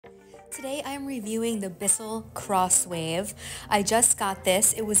Today I'm reviewing the Bissell Crosswave. I just got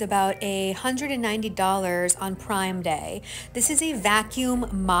this. It was about $190 on Prime Day. This is a vacuum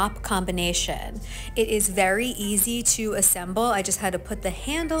mop combination. It is very easy to assemble. I just had to put the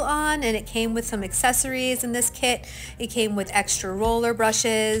handle on and it came with some accessories in this kit. It came with extra roller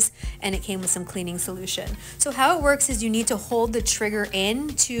brushes and it came with some cleaning solution. So how it works is you need to hold the trigger in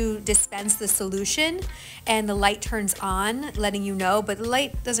to dispense the solution and the light turns on, letting you know, but the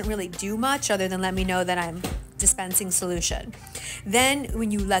light doesn't really do much other than let me know that I'm dispensing solution. Then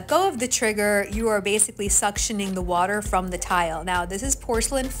when you let go of the trigger, you are basically suctioning the water from the tile. Now this is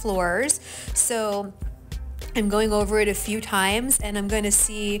porcelain floors, so I'm going over it a few times and I'm going to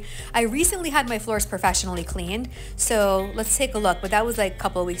see. I recently had my floors professionally cleaned, so let's take a look, but that was like a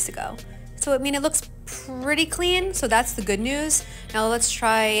couple of weeks ago. So I mean, it looks pretty clean, so that's the good news. Now let's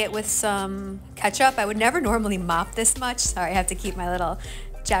try it with some ketchup. I would never normally mop this much. Sorry, I have to keep my little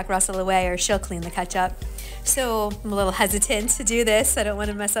Jack Russell away or she'll clean the ketchup. So I'm a little hesitant to do this. I don't want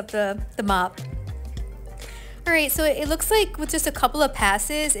to mess up the mop. All right, so it looks like with just a couple of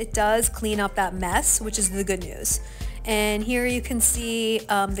passes, it does clean up that mess, which is the good news. And here you can see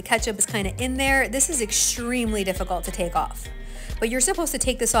the ketchup is kind of in there. This is extremely difficult to take off. But you're supposed to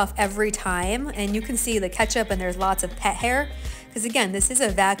take this off every time, and you can see the ketchup and there's lots of pet hair because again, this is a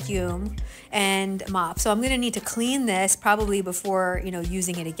vacuum and mop. So I'm gonna need to clean this probably before,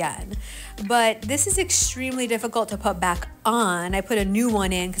 using it again. But this is extremely difficult to put back on. I put a new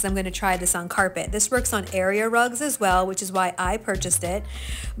one in because I'm gonna try this on carpet. This works on area rugs as well, which is why I purchased it.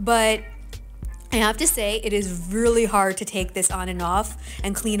 But I have to say it is really hard to take this on and off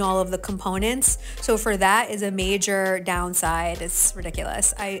and clean all of the components. So for that is a major downside. It's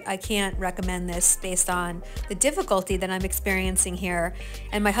ridiculous. I can't recommend this based on the difficulty that I'm experiencing here.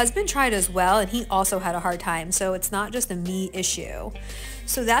 And my husband tried as well and he also had a hard time. So it's not just a me issue.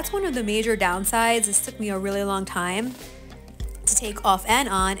 So that's one of the major downsides. This took me a really long time to take off and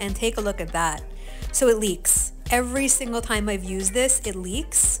on, and take a look at that. So it leaks. Every single time I've used this, it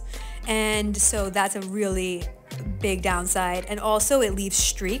leaks. And so that's a really big downside. And also it leaves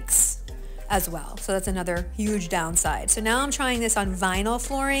streaks as well. So that's another huge downside. So now I'm trying this on vinyl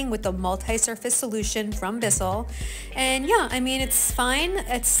flooring with the multi-surface solution from Bissell. And yeah, I mean, it's fine.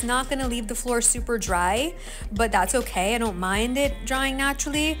 It's not gonna leave the floor super dry, but that's okay. I don't mind it drying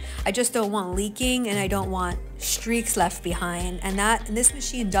naturally. I just don't want leaking and I don't want streaks left behind. And this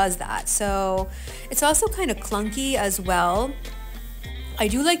machine does that. So it's also kind of clunky as well. I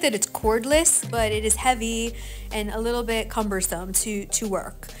do like that it's cordless, but it is heavy and a little bit cumbersome to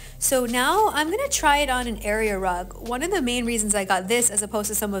work. So now I'm gonna try it on an area rug. One of the main reasons I got this as opposed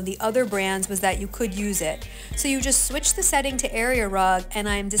to some of the other brands was that you could use it. So you just switch the setting to area rug and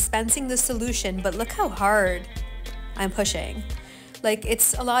I'm dispensing the solution, but look how hard I'm pushing. Like,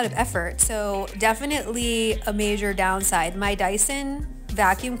 it's a lot of effort. So definitely a major downside. My Dyson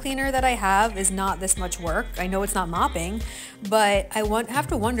vacuum cleaner that I have is not this much work. I know it's not mopping, but I have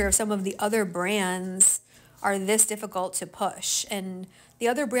to wonder if some of the other brands are this difficult to push. And the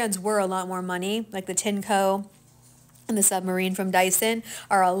other brands were a lot more money, like the Tinco and the Submarine from Dyson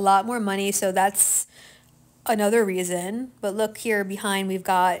are a lot more money. So that's another reason. But look here behind, we've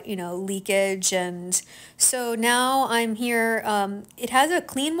got, leakage. And so now I'm here. It has a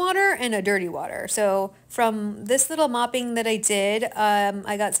clean water and a dirty water. So from this little mopping that I did,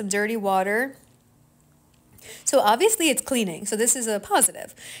 I got some dirty water. So obviously it's cleaning, so this is a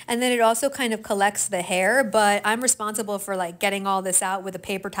positive. And then it also kind of collects the hair, but I'm responsible for like getting all this out with a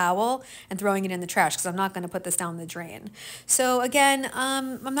paper towel and throwing it in the trash because I'm not going to put this down the drain. So again,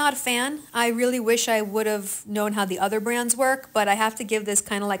 I'm not a fan. I really wish I would have known how the other brands work, but I have to give this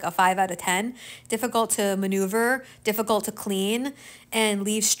kind of like a 5 out of 10. Difficult to maneuver, difficult to clean, and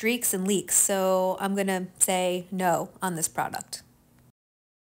leave streaks and leaks. So I'm going to say no on this product.